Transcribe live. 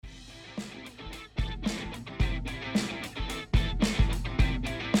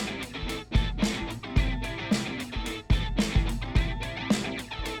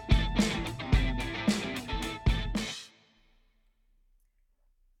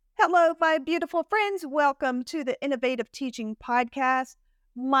Hello, my beautiful friends. Welcome to the Innovative Teaching Podcast.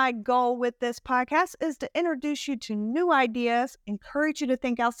 My goal with this podcast is to introduce you to new ideas, encourage you to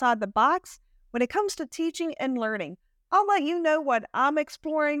think outside the box when it comes to teaching and learning. I'll let you know what I'm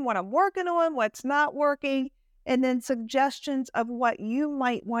exploring, what I'm working on, what's not working, and then suggestions of what you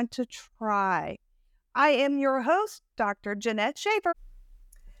might want to try. I am your host, Dr. Jeanette Schaefer.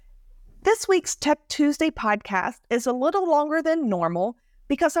 This week's Tech Tuesday podcast is a little longer than normal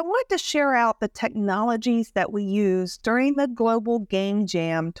because I wanted to share out the technologies that we use during the Global Game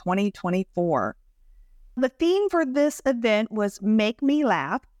Jam 2024. The theme for this event was Make Me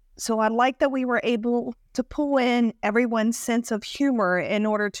Laugh, so I like that we were able to pull in everyone's sense of humor in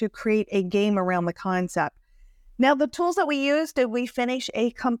order to create a game around the concept. Now, the tools that we used, did we finish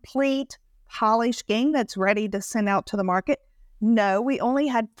a complete, polished game that's ready to send out to the market? No, we only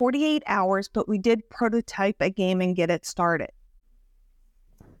had 48 hours, but we did prototype a game and get it started.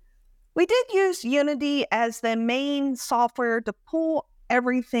 We did use Unity as the main software to pull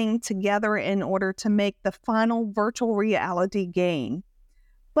everything together in order to make the final virtual reality game.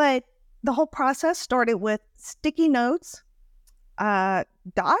 But the whole process started with sticky notes,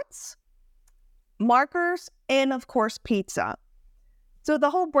 dots, markers, and of course, pizza. So the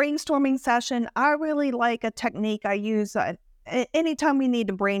whole brainstorming session, I really like a technique I use anytime we need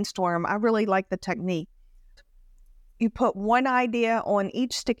to brainstorm. I really like the technique. You put one idea on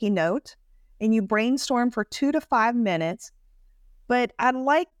each sticky note and you brainstorm for 2 to 5 minutes. But I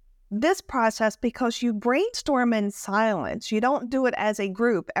like this process because you brainstorm in silence. You don't do it as a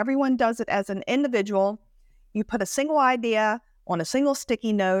group. Everyone does it as an individual. You put a single idea on a single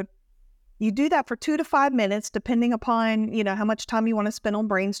sticky note. You do that for 2 to 5 minutes, depending upon, how much time you want to spend on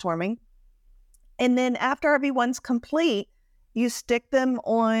brainstorming. And then after everyone's complete, you stick them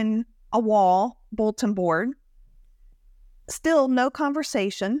on a wall, bulletin board. Still no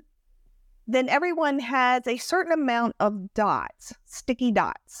conversation. Then everyone has a certain amount of dots, sticky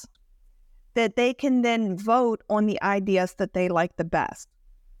dots, that they can then vote on the ideas that they like the best.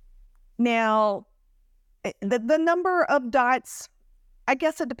 Now, the number of dots, I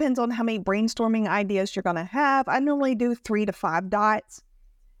guess it depends on how many brainstorming ideas you're going to have. I normally do 3 to 5 dots.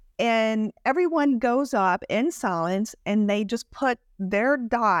 And everyone goes up in silence and they just put their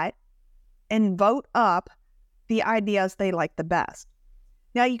dot and vote up the ideas they like the best.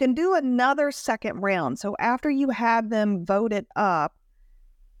 Now you can do another second round. So after you have them voted up,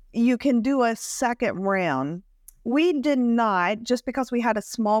 you can do a second round. We did not, just because we had a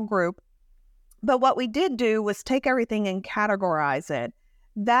small group, but what we did do was take everything and categorize it.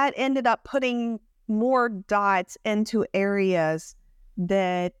 That ended up putting more dots into areas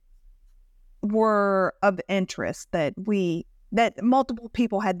that were of interest, that multiple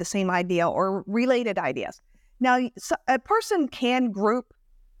people had the same idea or related ideas. Now, a person can group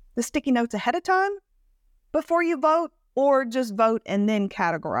the sticky notes ahead of time before you vote, or just vote and then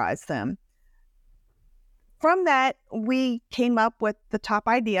categorize them. From that, we came up with the top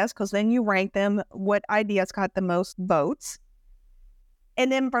ideas, because then you rank them, what ideas got the most votes.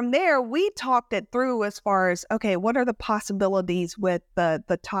 And then from there, we talked it through as far as, okay, what are the possibilities with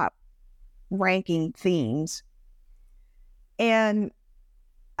the top ranking themes? And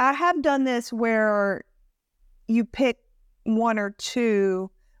I have done this where you pick 1 or 2,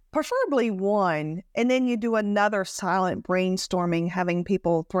 preferably 1, and then you do another silent brainstorming, having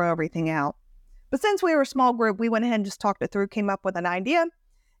people throw everything out. But since we were a small group, we went ahead and just talked it through, came up with an idea,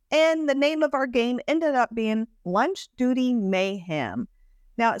 and the name of our game ended up being Lunch Duty Mayhem.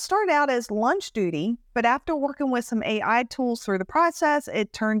 Now, it started out as Lunch Duty, but after working with some AI tools through the process,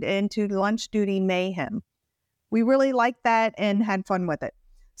 it turned into Lunch Duty Mayhem. We really liked that and had fun with it.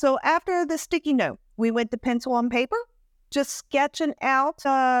 So after the sticky note, we went to pencil and paper, just sketching out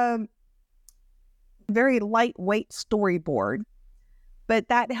a very lightweight storyboard. But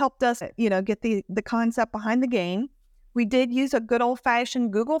that helped us, get the concept behind the game. We did use a good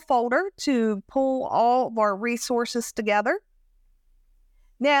old-fashioned Google folder to pull all of our resources together.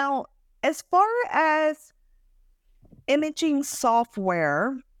 Now, as far as imaging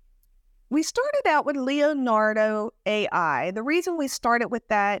software, we started out with Leonardo AI. The reason we started with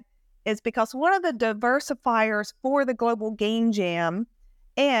that is because one of the diversifiers for the Global Game Jam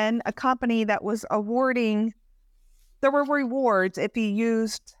and a company that was awarding, there were rewards if you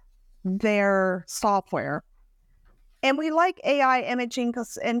used their software. And we like AI imaging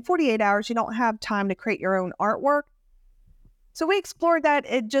because in 48 hours, you don't have time to create your own artwork. So we explored that.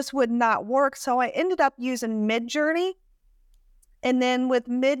 It just would not work. So I ended up using Midjourney. And then with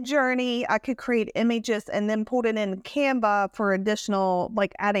Midjourney, I could create images and then put it in Canva for additional,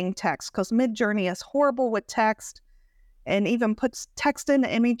 adding text, because Midjourney is horrible with text. and even puts text in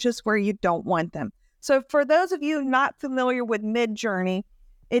the images where you don't want them. So for those of you not familiar with Midjourney,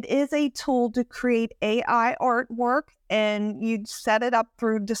 it is a tool to create AI artwork, and you set it up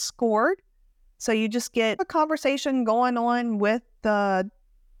through Discord. So you just get a conversation going on with the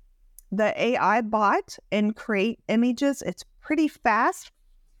AI bot and create images. It's pretty fast.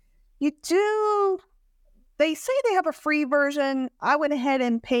 They say they have a free version. I went ahead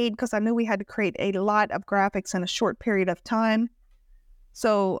and paid because I knew we had to create a lot of graphics in a short period of time.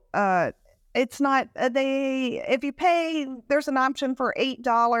 So it's not, if you pay, there's an option for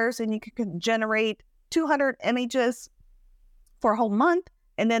 $8 and you can generate 200 images for a whole month.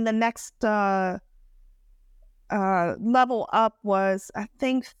 And then the next level up was, I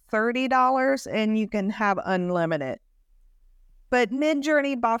think, $30 and you can have unlimited. But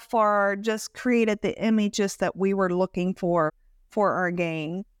Midjourney by far just created the images that we were looking for our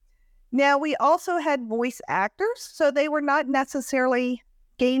game. Now, we also had voice actors, so they were not necessarily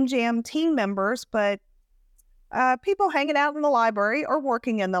Game Jam team members, but people hanging out in the library or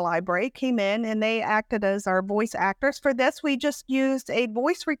working in the library came in and they acted as our voice actors. For this, we just used a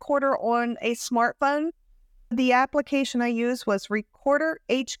voice recorder on a smartphone. The application I used was Recorder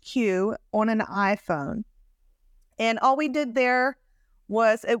HQ on an iPhone. And all we did there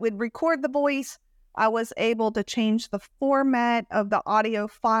was it would record the voice. I was able to change the format of the audio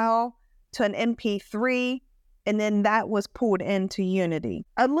file to an MP3, and then that was pulled into Unity.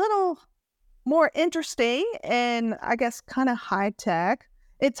 A little more interesting and I guess kind of high-tech.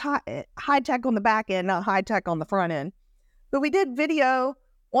 It's high-tech on the back end, not high-tech on the front end. But we did video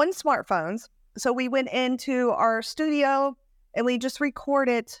on smartphones. So we went into our studio and we just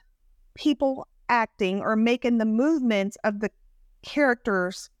recorded people acting or making the movements of the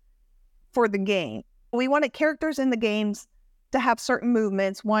characters for the game. We wanted characters in the games to have certain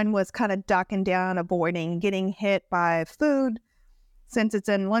movements. One was kind of ducking down, avoiding getting hit by food. Since it's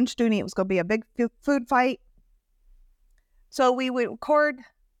in Lunch Duty, it was going to be a big food fight. So we would record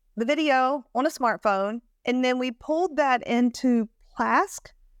the video on a smartphone, and then we pulled that into Plask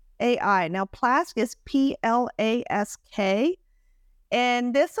AI. Now, Plask is Plask.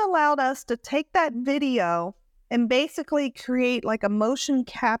 And this allowed us to take that video and basically create like a motion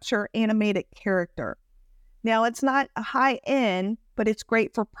capture animated character. Now, it's not a high end, but it's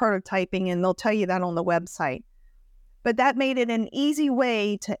great for prototyping, and they'll tell you that on the website. But that made it an easy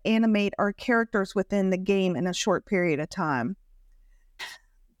way to animate our characters within the game in a short period of time.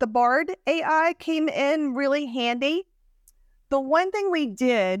 The Bard AI came in really handy. The one thing we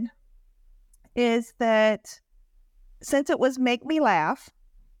did is that since it was Make Me Laugh,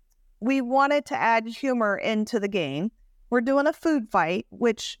 we wanted to add humor into the game. We're doing a food fight,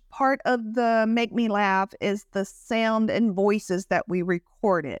 which part of the Make Me Laugh is the sound and voices that we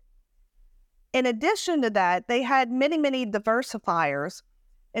recorded. In addition to that, they had many, many diversifiers.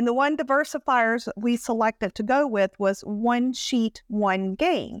 And the one diversifiers we selected to go with was one sheet, one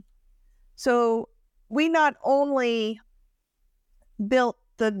game. So we not only built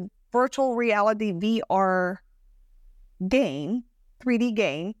the virtual reality VR game, 3D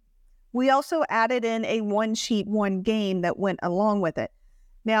game, we also added in a one sheet, one game that went along with it.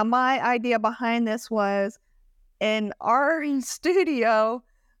 Now, my idea behind this was in our studio,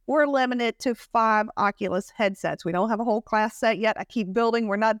 we're limited to 5 Oculus headsets. We don't have a whole class set yet. I keep building.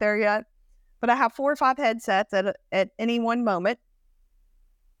 We're not there yet. But I have 4 or 5 headsets at any one moment.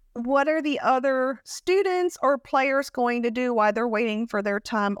 What are the other students or players going to do while they're waiting for their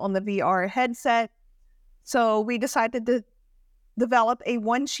time on the VR headset? So we decided to develop a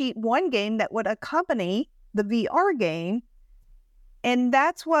one sheet, one game that would accompany the VR game. And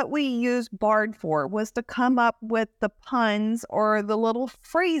that's what we used Bard for, was to come up with the puns or the little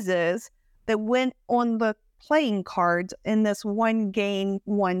phrases that went on the playing cards in this one game,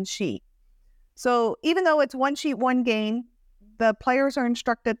 one sheet. So even though it's one sheet, one game, the players are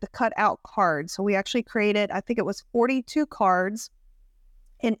instructed to cut out cards. So we actually created, I think it was 42 cards,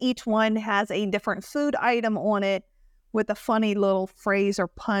 and each one has a different food item on it with a funny little phrase or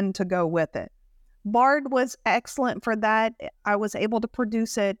pun to go with it. Bard was excellent for that. I was able to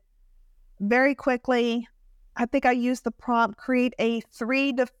produce it very quickly. I think I used the prompt, create a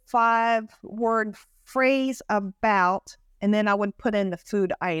 3 to 5 word phrase about, and then I would put in the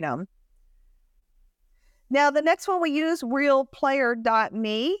food item. Now, the next one we used,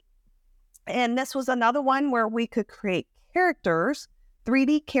 realplayer.me. And this was another one where we could create characters,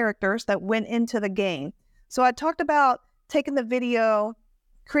 3D characters that went into the game. So I talked about taking the video,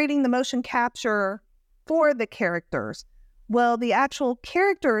 creating the motion capture for the characters. Well, the actual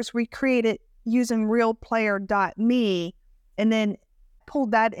characters we created using realplayer.me and then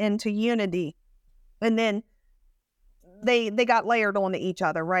pulled that into Unity. And then they got layered onto each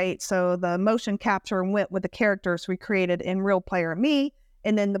other, right? So the motion capture went with the characters we created in Real Player Me,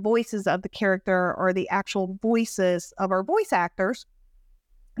 and then the voices of the character are the actual voices of our voice actors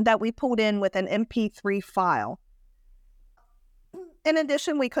that we pulled in with an MP3 file. In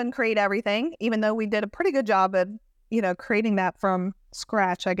addition, we couldn't create everything, even though we did a pretty good job of, creating that from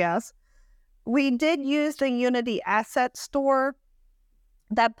scratch, I guess. We did use the Unity Asset Store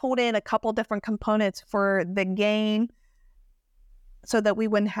that pulled in a couple different components for the game so that we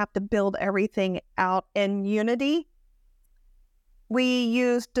wouldn't have to build everything out in Unity. We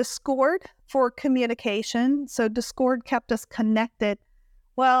used Discord for communication. So Discord kept us connected.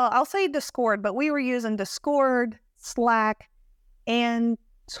 Well, I'll say Discord, but we were using Discord, Slack, and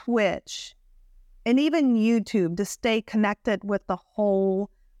Twitch, and even YouTube to stay connected with the whole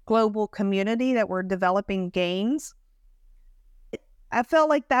global community that were developing games. I felt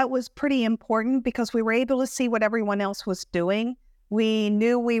like that was pretty important because we were able to see what everyone else was doing. We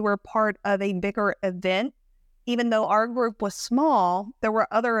knew we were part of a bigger event. Even though our group was small, there were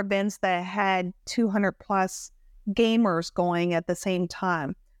other events that had 200 plus gamers going at the same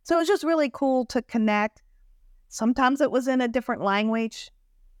time. So it was just really cool to connect. Sometimes it was in a different language,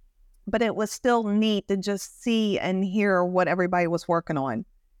 but it was still neat to just see and hear what everybody was working on.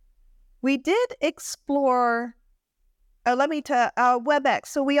 We did explore, WebEx.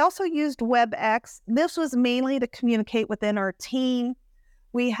 So we also used WebEx. This was mainly to communicate within our team.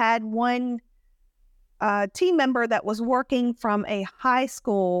 We had one team member that was working from a high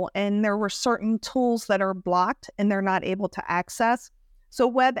school, and there were certain tools that are blocked and they're not able to access. So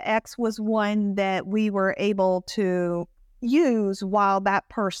WebEx was one that we were able to use while that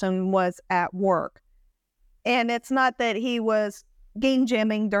person was at work. And it's not that he was game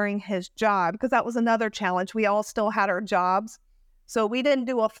jamming during his job, because that was another challenge. We all still had our jobs. So we didn't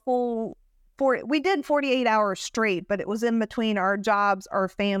do we did 48 hours straight, but it was in between our jobs, our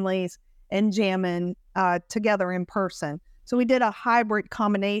families, and jamming together in person. So we did a hybrid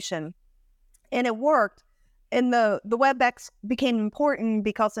combination, and it worked. And the WebEx became important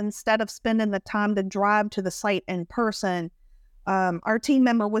because instead of spending the time to drive to the site in person, our team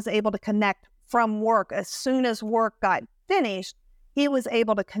member was able to connect from work. As soon as work got finished, he was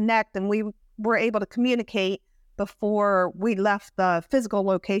able to connect, and we were able to communicate before we left the physical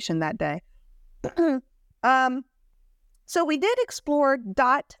location that day. So we did explore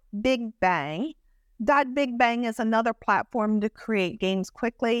Big Bang. Big Bang is another platform to create games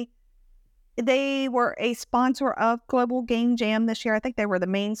quickly. They were a sponsor of Global Game Jam this year. I think they were the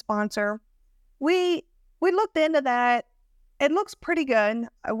main sponsor. We looked into that. It looks pretty good.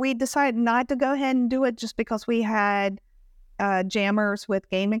 We decided not to go ahead and do it just because we had jammers with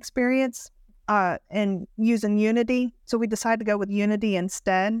game experience and using Unity. So we decided to go with Unity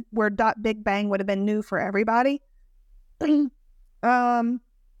instead, where Big Bang would have been new for everybody.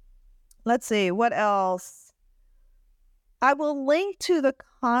 Let's see, what else? I will link to the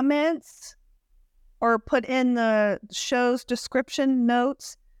comments or put in the show's description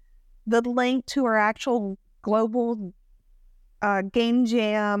notes the link to our actual global game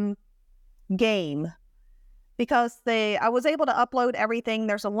jam game, because I was able to upload everything.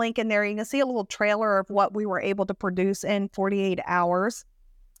 There's a link in there. You can see a little trailer of what we were able to produce in 48 hours.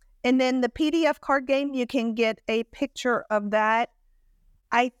 And then the PDF card game, you can get a picture of that.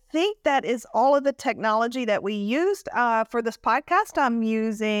 I think that is all of the technology that we used for this podcast. I'm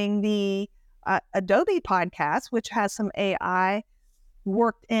using the Adobe podcast, which has some AI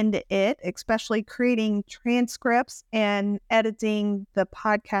worked into it, especially creating transcripts and editing the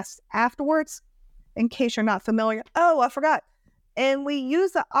podcast afterwards, in case you're not familiar. Oh, I forgot. And we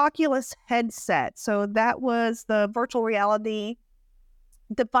use the Oculus headset. So that was the virtual reality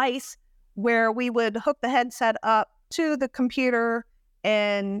device where we would hook the headset up to the computer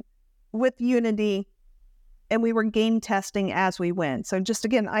and with Unity, and we were game testing as we went. So just to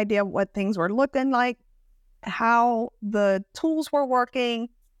get an idea of what things were looking like, how the tools were working,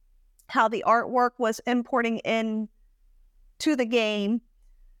 how the artwork was importing in to the game.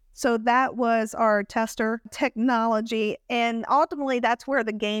 So that was our tester technology, and ultimately that's where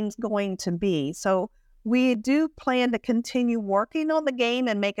the game's going to be. So we do plan to continue working on the game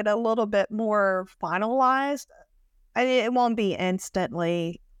and make it a little bit more finalized. It won't be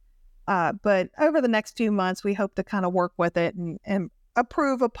instantly, but over the next few months, we hope to kind of work with it and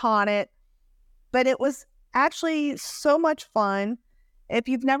approve upon it. But it was actually so much fun. If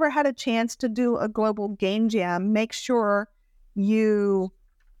you've never had a chance to do a global game jam, make sure you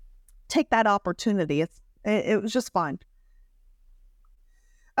take that opportunity. It was just fun.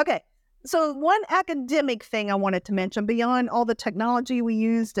 Okay, so one academic thing I wanted to mention, beyond all the technology we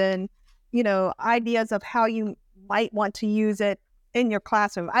used and, ideas of how you might want to use it in your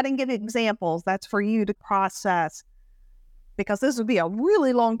classroom. I didn't give examples. That's for you to process, because this would be a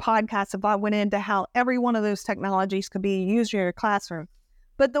really long podcast if I went into how every one of those technologies could be used in your classroom.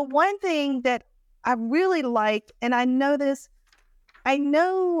 But the one thing that I really like, and I know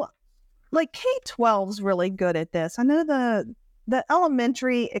like K-12 is really good at this. I know the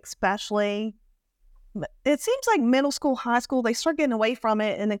elementary especially, it seems like middle school, high school, they start getting away from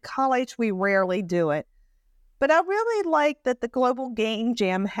it. And in college, we rarely do it. But I really like that the Global Game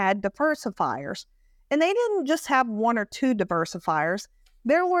Jam had diversifiers. And they didn't just have one or two diversifiers.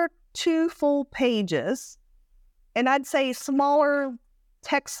 There were 2 full pages, and I'd say smaller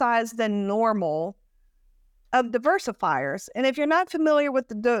text size than normal, of diversifiers. And if you're not familiar with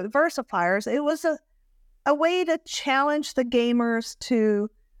the diversifiers, it was a way to challenge the gamers to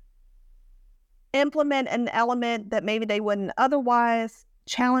implement an element that maybe they wouldn't otherwise,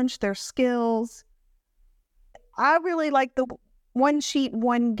 challenge their skills. I really like the one sheet,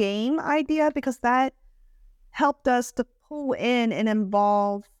 one game idea, because that helped us to pull in and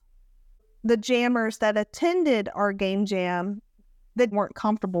involve the jammers that attended our game jam that weren't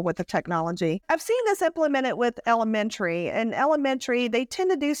comfortable with the technology. I've seen this implemented with elementary. And elementary, they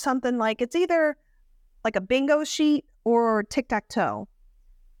tend to do something like, it's either like a bingo sheet or tic-tac-toe.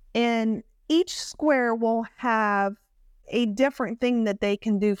 And each square will have a different thing that they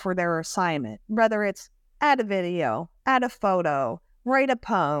can do for their assignment, whether it's add a video, add a photo, write a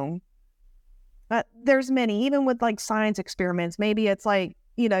poem. There's many, even with like science experiments. Maybe it's like,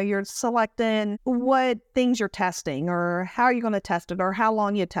 you're selecting what things you're testing, or how you're going to test it, or how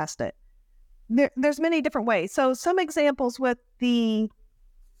long you test it. There's many different ways. So some examples with the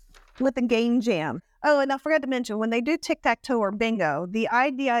game jam. Oh, and I forgot to mention, when they do tic-tac-toe or bingo, the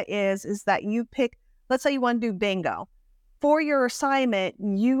idea is that you pick, let's say you want to do bingo. For your assignment,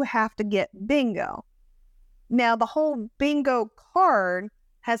 you have to get bingo. Now, the whole bingo card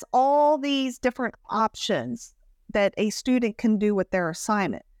has all these different options that a student can do with their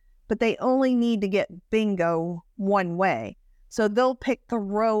assignment, but they only need to get bingo one way. So they'll pick the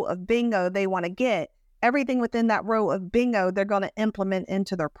row of bingo they want to get. Everything within that row of bingo, they're going to implement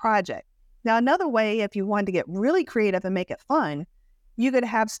into their project. Now, another way, if you wanted to get really creative and make it fun, you could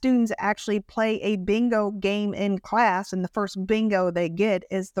have students actually play a bingo game in class, and the first bingo they get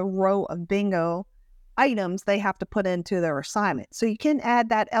is the row of bingo items they have to put into their assignment. So you can add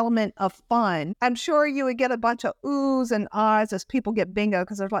that element of fun. I'm sure you would get a bunch of oohs and ahs as people get bingo,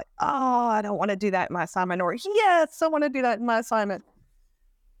 because they're like, oh, I don't want to do that in my assignment, or yes, I want to do that in my assignment.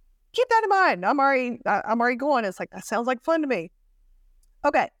 Keep that in mind. I'm already going. It's like, that sounds like fun to me.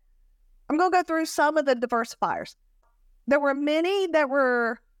 Okay, I'm going to go through some of the diversifiers. There were many that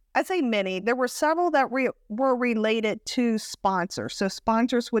were, I say many, there were several that were related to sponsors. So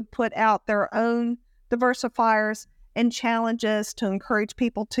sponsors would put out their own diversifiers and challenges to encourage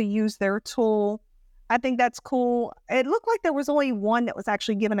people to use their tool. I think that's cool. It looked like there was only one that was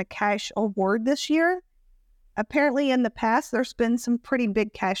actually given a cash award this year. Apparently in the past, there's been some pretty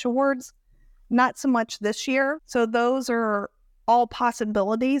big cash awards, not so much this year. So those are all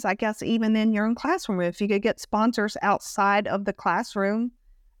possibilities, I guess, even in your own classroom. If you could get sponsors outside of the classroom,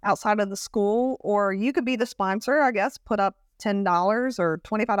 outside of the school, or you could be the sponsor, I guess, put up $10 or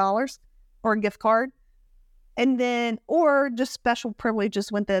 $25 or a gift card. And then, or just special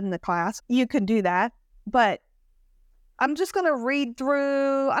privileges within the class. You could do that. But I'm just going to read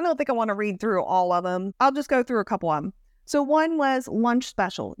through, I don't think I want to read through all of them. I'll just go through a couple of them. So one was lunch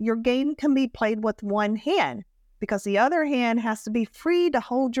special. Your game can be played with one hand, because the other hand has to be free to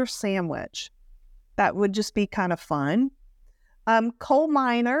hold your sandwich. That would just be kind of fun. Coal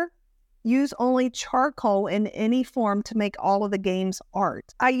miner. Use only charcoal in any form to make all of the game's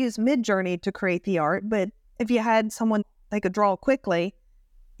art. I use Midjourney to create the art, but if you had someone they could draw quickly,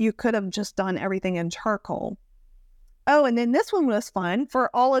 you could have just done everything in charcoal. Oh, and then this one was fun for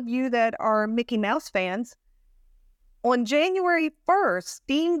all of you that are Mickey Mouse fans. On January 1st,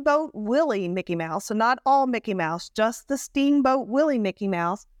 Steamboat Willie Mickey Mouse, so not all Mickey Mouse, just the Steamboat Willie Mickey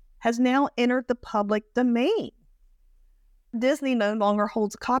Mouse, has now entered the public domain. Disney no longer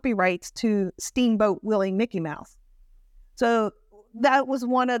holds copyrights to Steamboat Willie Mickey Mouse. So that was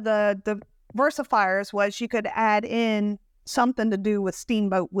one of the diversifiers, was you could add in something to do with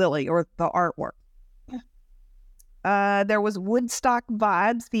Steamboat Willie or the artwork. There was Woodstock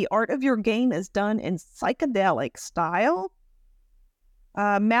vibes. The art of your game is done in psychedelic style.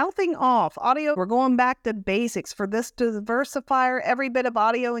 Mouthing off. Audio. We're going back to basics. For this diversifier, every bit of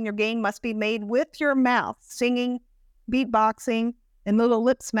audio in your game must be made with your mouth. Singing, beatboxing, and little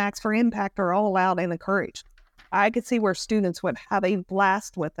lip smacks for impact are all allowed and encouraged. I could see where students would have a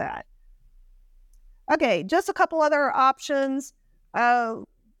blast with that. Okay, just a couple other options.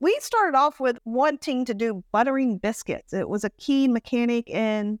 We started off with wanting to do buttering biscuits. It was a key mechanic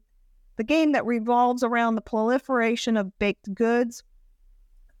in the game that revolves around the proliferation of baked goods.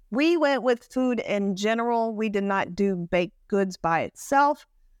 We went with food in general. We did not do baked goods by itself,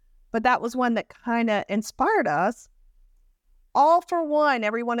 but that was one that kind of inspired us. All for one,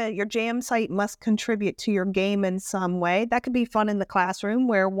 everyone at your jam site must contribute to your game in some way. That could be fun in the classroom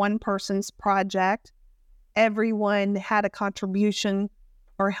where one person's project, everyone had a contribution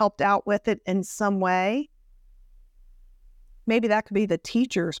or helped out with it in some way. Maybe that could be the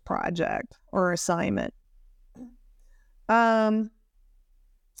teacher's project or assignment. Art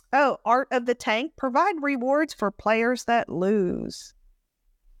of the Tank. Provide rewards for players that lose.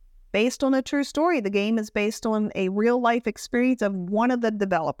 Based on a true story, the game is based on a real-life experience of one of the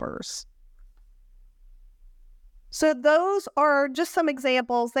developers. So those are just some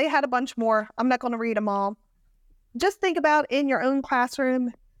examples. They had a bunch more. I'm not going to read them all. Just think about in your own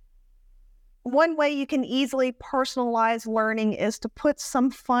classroom, one way you can easily personalize learning is to put some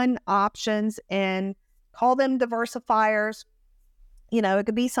fun options in, call them diversifiers. You know, it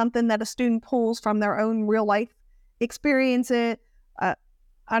could be something that a student pulls from their own real life experience.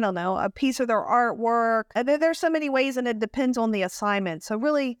 I don't know, a piece of their artwork. And there's so many ways, and it depends on the assignment. So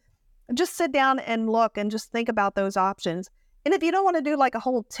really just sit down and look and just think about those options. And if you don't want to do like a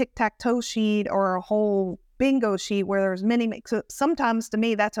whole tic-tac-toe sheet or a whole bingo sheet where there's many, so sometimes to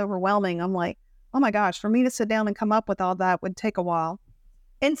me that's overwhelming. I'm like, oh my gosh, for me to sit down and come up with all that would take a while.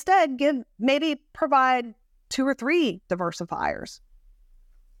 Instead, maybe provide 2 or 3 diversifiers.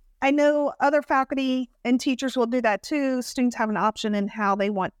 I know other faculty and teachers will do that too. Students have an option in how they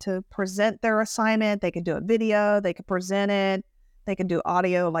want to present their assignment. They could do a video, they could present it, they could do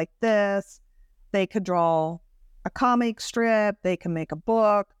audio like this, they could draw a comic strip, they can make a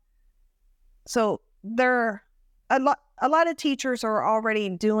book. So a lot of teachers are already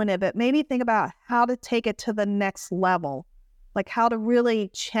doing it, but maybe think about how to take it to the next level, like how to really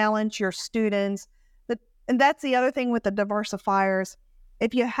challenge your students. And that's the other thing with the diversifiers.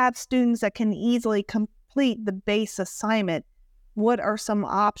 If you have students that can easily complete the base assignment, what are some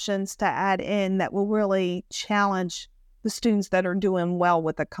options to add in that will really challenge the students that are doing well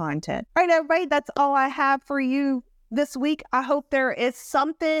with the content? All right, everybody, that's all I have for you this week. I hope there is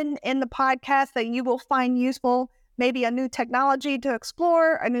something in the podcast that you will find useful, maybe a new technology to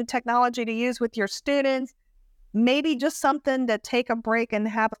explore, a new technology to use with your students, maybe just something to take a break and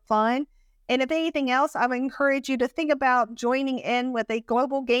have fun. And if anything else, I would encourage you to think about joining in with a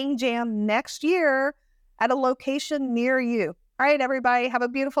global game jam next year at a location near you. All right, everybody, have a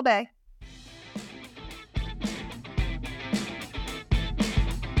beautiful day.